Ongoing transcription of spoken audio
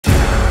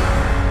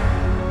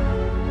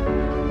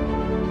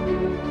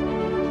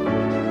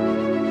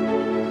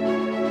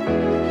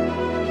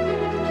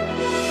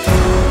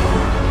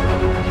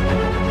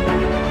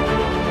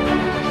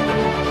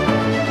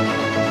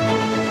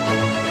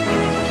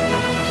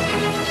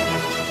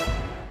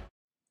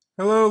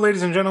Hello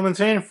ladies and gentlemen,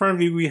 today in front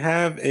of you we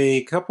have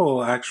a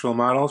couple actual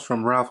models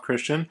from Ralph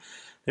Christian.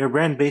 They're a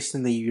brand based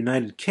in the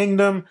United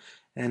Kingdom,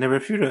 and I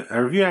reviewed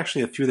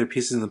actually a few of their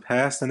pieces in the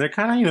past, and they're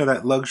kind of,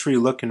 that luxury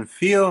look and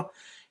feel,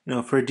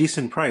 for a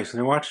decent price. And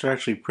their watches are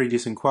actually pretty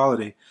decent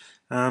quality.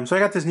 So I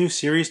got this new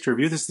series to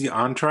review. This is the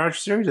Entourage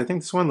series. I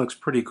think this one looks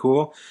pretty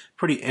cool,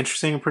 pretty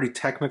interesting, pretty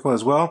technical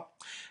as well.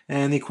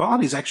 And the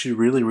quality is actually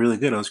really, really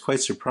good. I was quite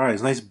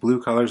surprised. Nice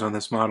blue colors on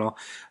this model.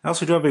 I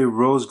also do have a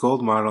rose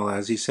gold model.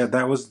 As he said,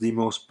 that was the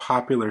most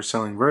popular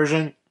selling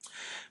version.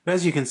 But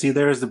as you can see,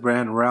 there is the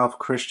brand Ralph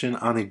Christian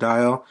on the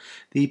dial.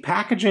 The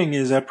packaging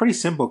is a pretty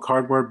simple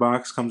cardboard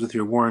box. Comes with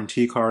your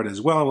warranty card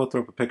as well. We'll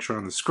throw up a picture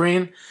on the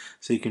screen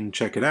so you can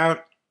check it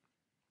out.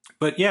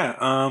 But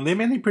yeah, they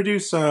mainly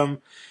produce, kind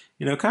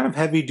of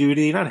heavy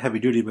duty, not heavy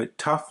duty, but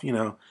tough,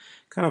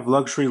 kind of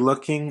luxury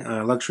looking,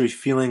 luxury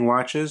feeling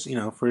watches,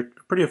 for a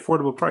pretty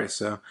affordable price.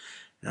 So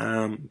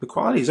the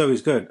quality is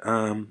always good.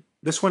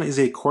 This one is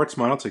a quartz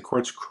model. It's a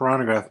quartz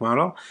chronograph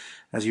model,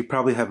 as you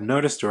probably have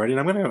noticed already. And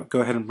I'm going to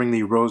go ahead and bring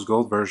the rose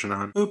gold version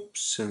on.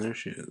 Oops, and there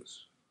she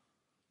is.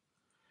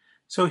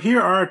 So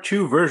here are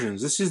two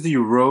versions. This is the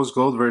rose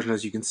gold version,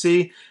 as you can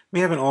see.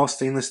 We have an all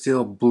stainless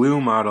steel blue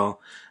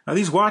model.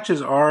 These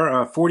watches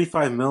are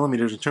 45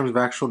 millimeters in terms of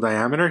actual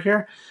diameter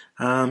here.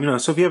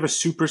 So if you have a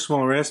super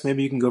small wrist,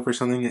 maybe you can go for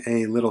something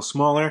a little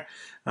smaller.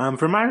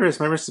 For my wrist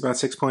is about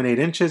 6.8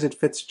 inches. It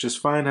fits just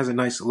fine, has a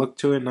nice look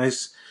to it,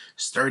 nice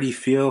sturdy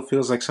feel,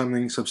 feels like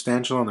something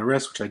substantial on the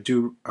wrist, which I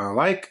do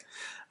like.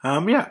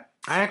 Yeah,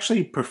 I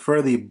actually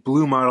prefer the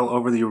blue model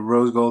over the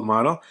rose gold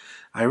model.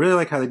 I really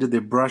like how they did the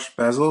brushed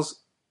bezels,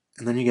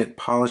 and then you get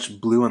polished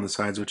blue on the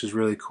sides, which is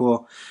really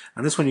cool.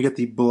 On this one, you get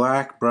the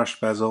black brush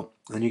bezel,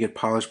 and then you get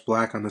polished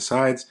black on the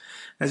sides.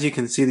 As you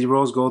can see, the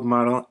rose gold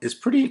model is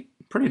pretty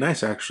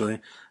nice, actually.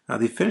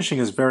 The finishing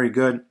is very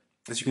good.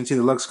 As you can see,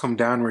 the lugs come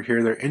downward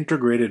here. They're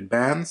integrated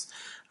bands,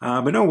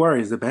 but no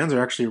worries. The bands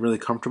are actually really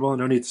comfortable.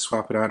 No need to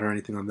swap it out or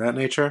anything of that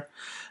nature.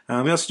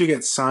 We also do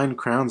get signed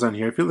crowns on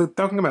here. If you're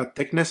talking about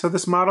thickness of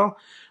this model,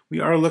 we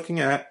are looking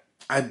at,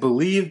 I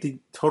believe the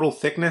total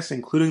thickness,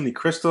 including the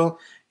crystal,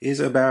 is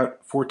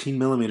about 14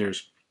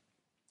 millimeters,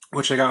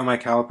 which I got on my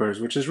calipers,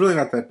 which is really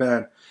not that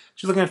bad.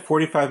 She's looking at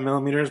 45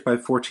 millimeters by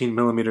 14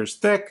 millimeters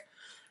thick.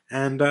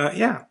 And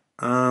yeah,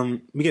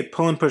 we get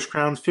pull and push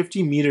crowns,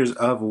 50 meters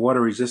of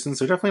water resistance.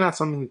 They're definitely not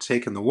something to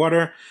take in the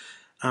water.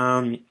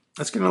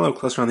 Let's get a little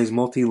closer on these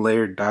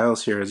multi-layered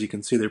dials here. As you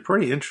can see, they're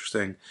pretty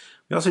interesting.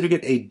 We also do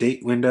get a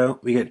date window.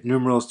 We get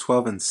numerals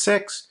 12 and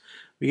 6.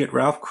 We get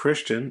Ralph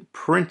Christian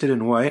printed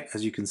in white,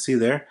 as you can see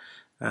there,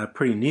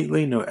 pretty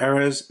neatly, no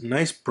errors,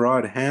 nice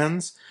broad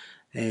hands,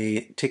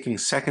 a ticking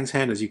seconds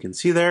hand, as you can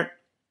see there,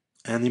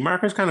 and the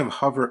markers kind of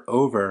hover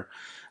over,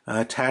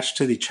 attached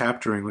to the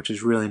chapter ring, which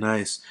is really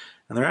nice.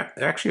 And there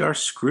actually are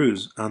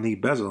screws on the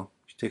bezel.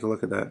 If you take a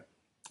look at that,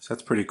 so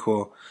that's pretty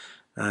cool.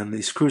 And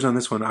the screws on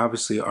this one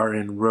obviously are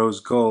in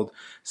rose gold.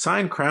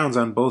 Signed crowns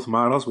on both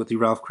models with the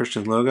Ralph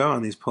Christian logo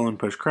on these pull and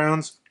push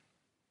crowns.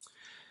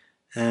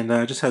 And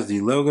just has the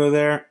logo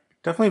there.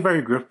 Definitely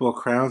very grippable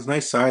crowns.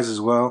 Nice size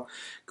as well.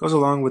 Goes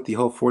along with the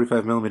whole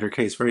 45 millimeter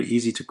case. Very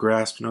easy to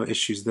grasp. No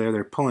issues there.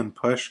 They're pull and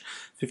push.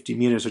 50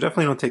 meters. So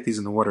definitely don't take these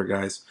in the water,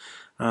 guys.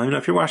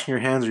 If you're washing your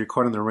hands or you're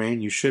caught in the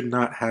rain, you should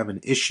not have an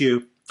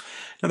issue.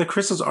 Now the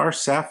crystals are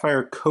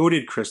sapphire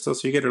coated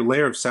crystals. So you get a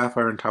layer of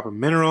sapphire on top of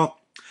mineral.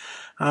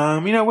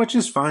 Which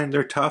is fine.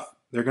 They're tough.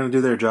 They're going to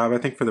do their job. I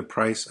think for the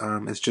price,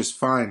 it's just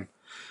fine.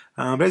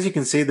 But as you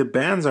can see, the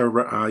bands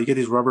are, you get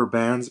these rubber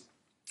bands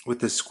with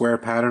this square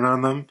pattern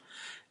on them,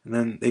 and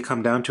then they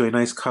come down to a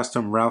nice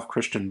custom Ralph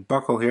Christian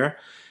buckle here.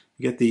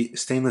 You get the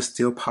stainless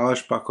steel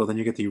polished buckle, then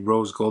you get the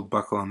rose gold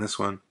buckle on this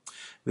one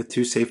with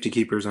two safety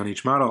keepers on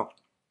each model.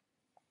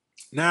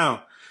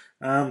 Now,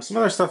 some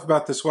other stuff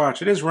about this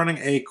watch. It is running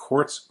a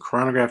quartz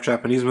chronograph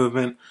Japanese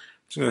movement.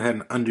 Let's go ahead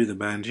and undo the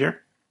band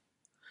here.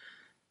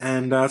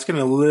 And let's get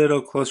a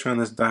little closer on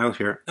this dial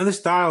here. Now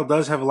this dial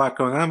does have a lot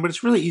going on, but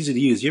it's really easy to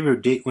use. You have your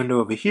date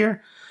window over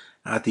here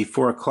at the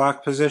 4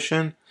 o'clock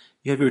position.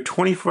 You have your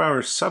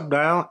 24-hour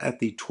subdial at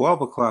the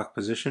 12 o'clock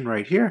position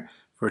right here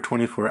for a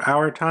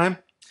 24-hour time.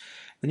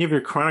 Then you have your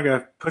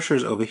chronograph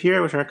pushers over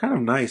here, which are kind of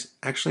nice,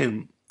 actually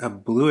in a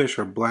bluish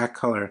or black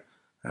color.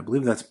 I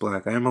believe that's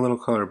black. I am a little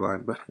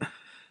colorblind, but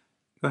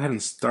go ahead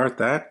and start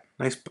that.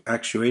 Nice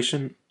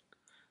actuation.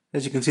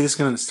 As you can see, this is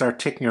going to start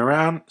ticking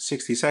around,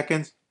 60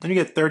 seconds. Then you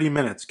get 30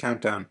 minutes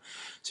countdown.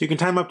 So you can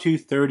time up to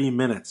 30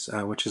 minutes,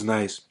 which is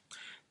nice.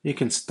 You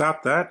can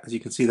stop that. As you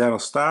can see, that'll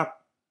stop.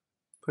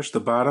 Push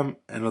the bottom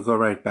and it'll go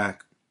right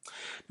back.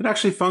 It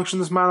actually functions,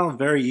 this model,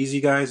 very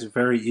easy, guys,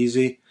 very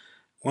easy.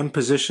 One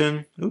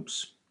position,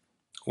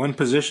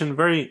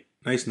 very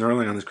nice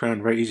knurling on this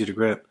crown, very easy to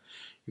grip.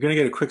 You're going to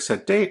get a quick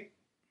set date,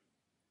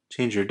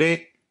 change your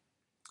date.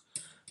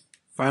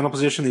 Final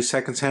position, the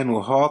seconds hand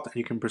will halt and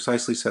you can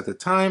precisely set the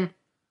time.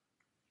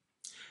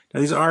 Now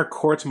these are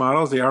quartz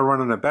models, they are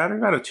running a battery,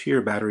 about a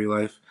 2-year battery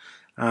life.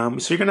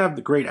 So you're going to have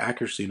the great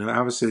accuracy,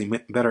 obviously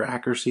better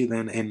accuracy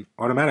than an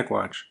automatic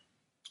watch,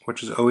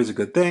 which is always a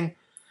good thing.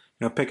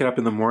 pick it up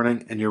in the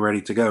morning and you're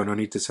ready to go. No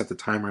need to set the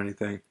time or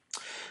anything.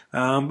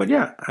 But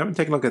yeah, I haven't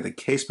taken a look at the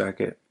case back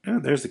yet. Yeah,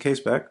 there's the case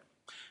back.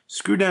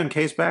 Screw down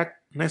case back.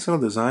 Nice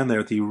little design there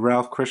with the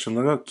Ralph Christian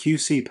logo.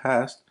 QC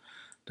passed.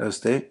 Does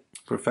state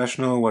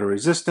professional, water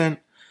resistant.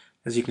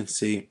 As you can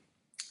see,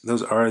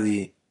 those are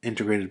the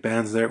integrated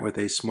bands there with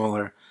a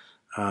smaller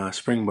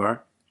spring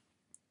bar.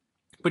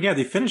 But yeah,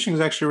 the finishing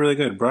is actually really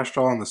good. Brushed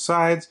all on the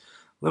sides.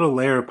 Little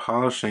layer of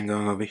polishing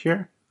going over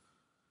here.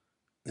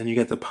 Then you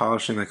get the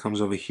polishing that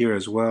comes over here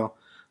as well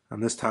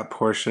on this top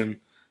portion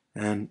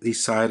and the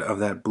side of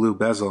that blue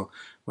bezel,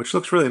 which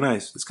looks really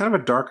nice. It's kind of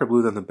a darker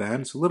blue than the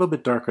band. It's a little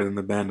bit darker than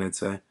the band, I'd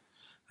say.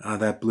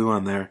 That blue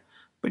on there.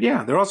 But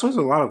yeah, there also is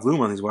a lot of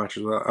lume on these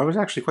watches. I was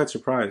actually quite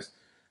surprised.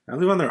 I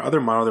believe on their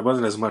other model there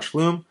wasn't as much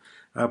lume,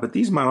 but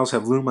these models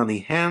have lume on the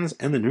hands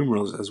and the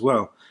numerals as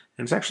well.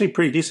 And it's actually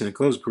pretty decent. It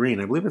glows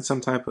green. I believe it's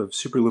some type of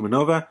super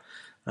luminova.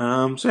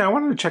 So yeah, I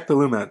wanted to check the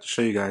lume out to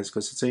show you guys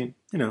because it's a,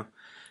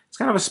 it's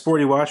kind of a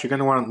sporty watch. You're going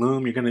to want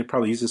lume. You're going to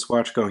probably use this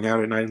watch going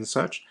out at night and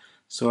such.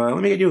 So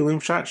let me get you a lume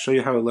shot, show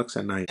you how it looks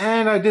at night.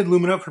 And I did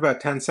lume it up for about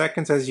 10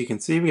 seconds. As you can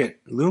see, we get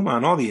lume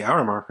on all the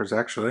hour markers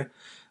actually,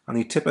 on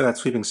the tip of that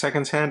sweeping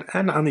seconds hand,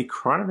 and on the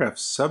chronograph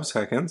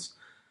sub-seconds,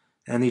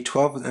 and the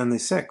 12 and the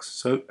 6.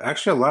 So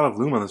actually a lot of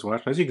lume on this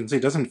watch. As you can see,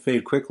 it doesn't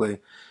fade quickly.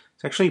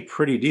 It's actually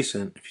pretty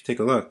decent if you take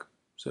a look.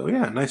 So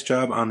yeah, nice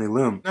job on the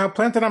lume. Now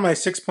planted on my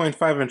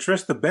 6.5-inch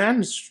wrist, the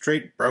band is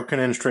straight broken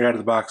in straight out of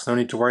the box. No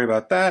need to worry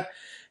about that.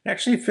 It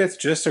actually fits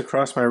just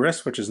across my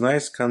wrist, which is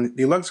nice.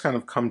 The lugs kind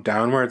of come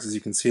downwards, as you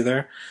can see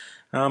there.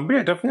 But yeah,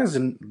 it definitely has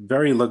a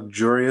very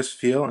luxurious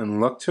feel and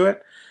look to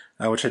it,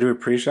 which I do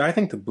appreciate. I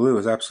think the blue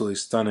is absolutely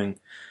stunning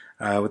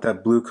with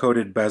that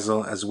blue-coated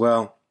bezel as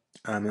well.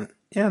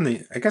 Yeah,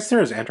 and I guess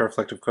there is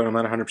anti-reflective coat. I'm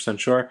not 100%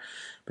 sure.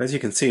 But as you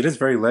can see, it is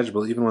very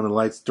legible even when the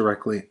light's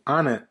directly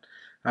on it,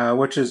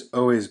 which is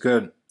always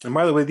good. And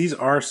by the way, these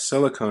are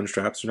silicone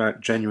straps. They're not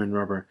genuine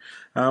rubber.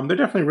 They're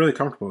definitely really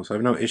comfortable, so I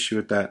have no issue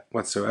with that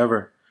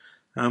whatsoever.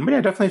 But yeah,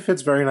 it definitely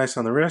fits very nice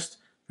on the wrist.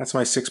 That's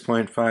my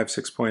 6.5,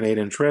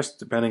 6.8-inch wrist,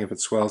 depending if it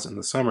swells in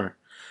the summer.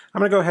 I'm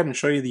going to go ahead and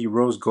show you the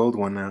rose gold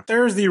one now.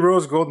 There's the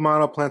rose gold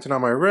model planted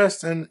on my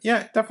wrist, and yeah,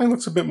 it definitely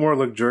looks a bit more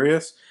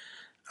luxurious.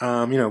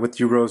 With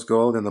the rose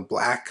gold, and the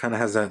black kind of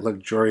has that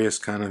luxurious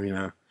kind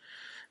of,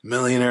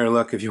 millionaire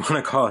look, if you want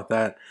to call it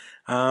that.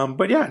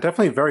 But yeah,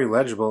 definitely very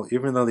legible,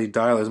 even though the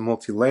dial is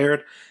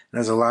multi-layered and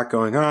has a lot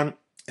going on.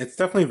 It's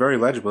definitely very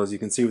legible, as you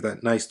can see with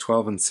that nice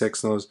 12 and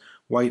 6 and those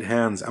white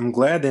hands. I'm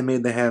glad they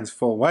made the hands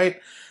full white.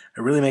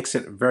 It really makes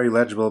it very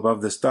legible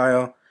above this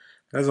dial.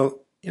 There's a,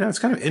 it's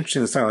kind of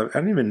interesting, the style. I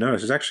didn't even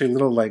notice. There's actually a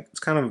little, it's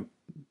kind of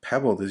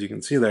pebbled, as you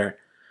can see there,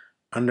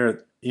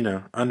 under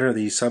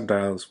the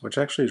sub-dials, which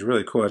actually is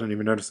really cool. I didn't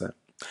even notice that.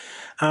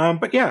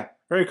 But yeah,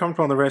 very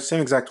comfortable on the wrist.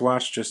 Same exact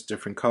watch, just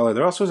different color.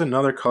 There also is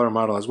another color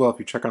model as well if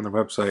you check on their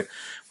website,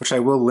 which I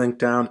will link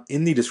down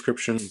in the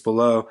description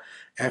below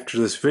after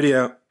this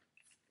video.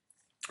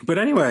 But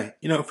anyway,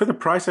 for the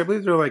price, I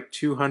believe they're like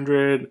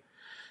 200,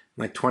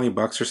 like 20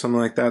 bucks or something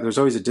like that. There's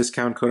always a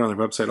discount code on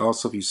their website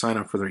also if you sign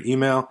up for their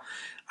email.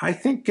 I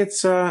think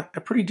it's a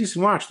pretty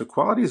decent watch. The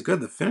quality is good.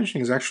 The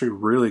finishing is actually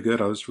really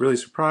good. I was really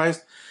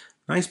surprised.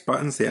 Nice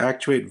buttons. They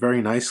actuate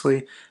very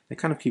nicely. They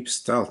kind of keep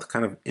stealth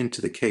kind of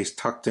into the case,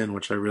 tucked in,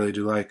 which I really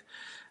do like.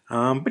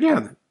 But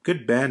yeah,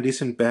 good band,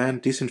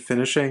 decent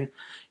finishing.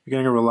 You're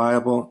getting a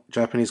reliable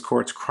Japanese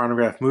quartz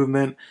chronograph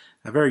movement.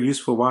 A very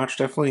useful watch,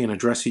 definitely in a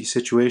dressy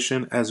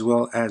situation as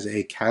well as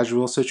a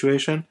casual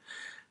situation.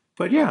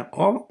 But yeah,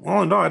 all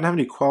in all, I didn't have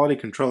any quality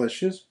control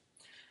issues.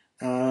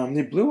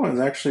 The blue one is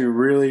actually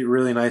really,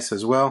 really nice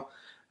as well.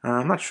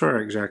 I'm not sure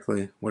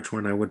exactly which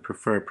one I would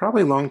prefer.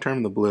 Probably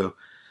long-term the blue.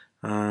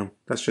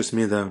 That's just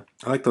me though.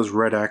 I like those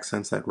red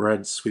accents, that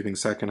red sweeping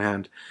second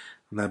hand,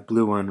 and that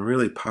blue one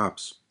really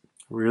pops.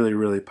 Really,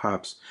 really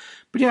pops.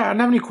 But yeah, I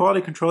didn't have any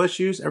quality control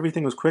issues.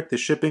 Everything was quick. The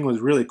shipping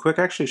was really quick.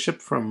 Actually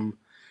shipped from,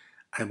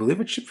 I believe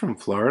it shipped from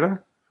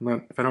Florida,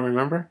 if I don't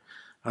remember.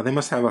 They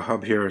must have a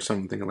hub here or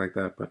something like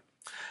that. But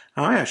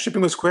yeah,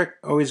 shipping was quick.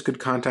 Always good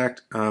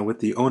contact with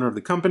the owner of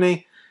the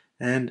company,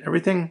 and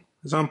everything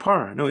is on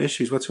par. No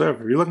issues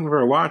whatsoever. If you're looking for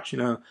a watch,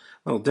 a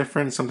little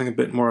different, something a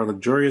bit more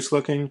luxurious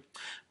looking,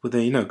 with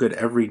a good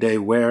everyday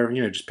wear,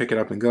 just pick it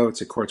up and go.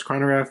 It's a quartz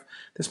chronograph.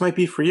 This might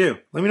be for you.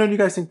 Let me know what you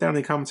guys think down in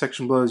the comment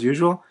section below as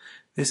usual.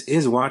 This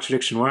is Watch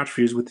Addiction Watch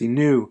Reviews with the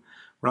new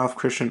Ralph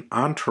Christian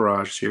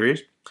Entourage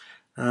series.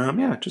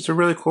 Yeah, just a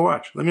really cool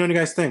watch. Let me know what you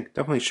guys think.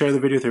 Definitely share the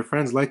video with your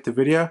friends. Like the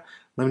video.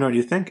 Let me know what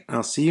you think, and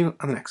I'll see you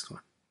on the next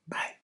one.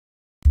 Bye.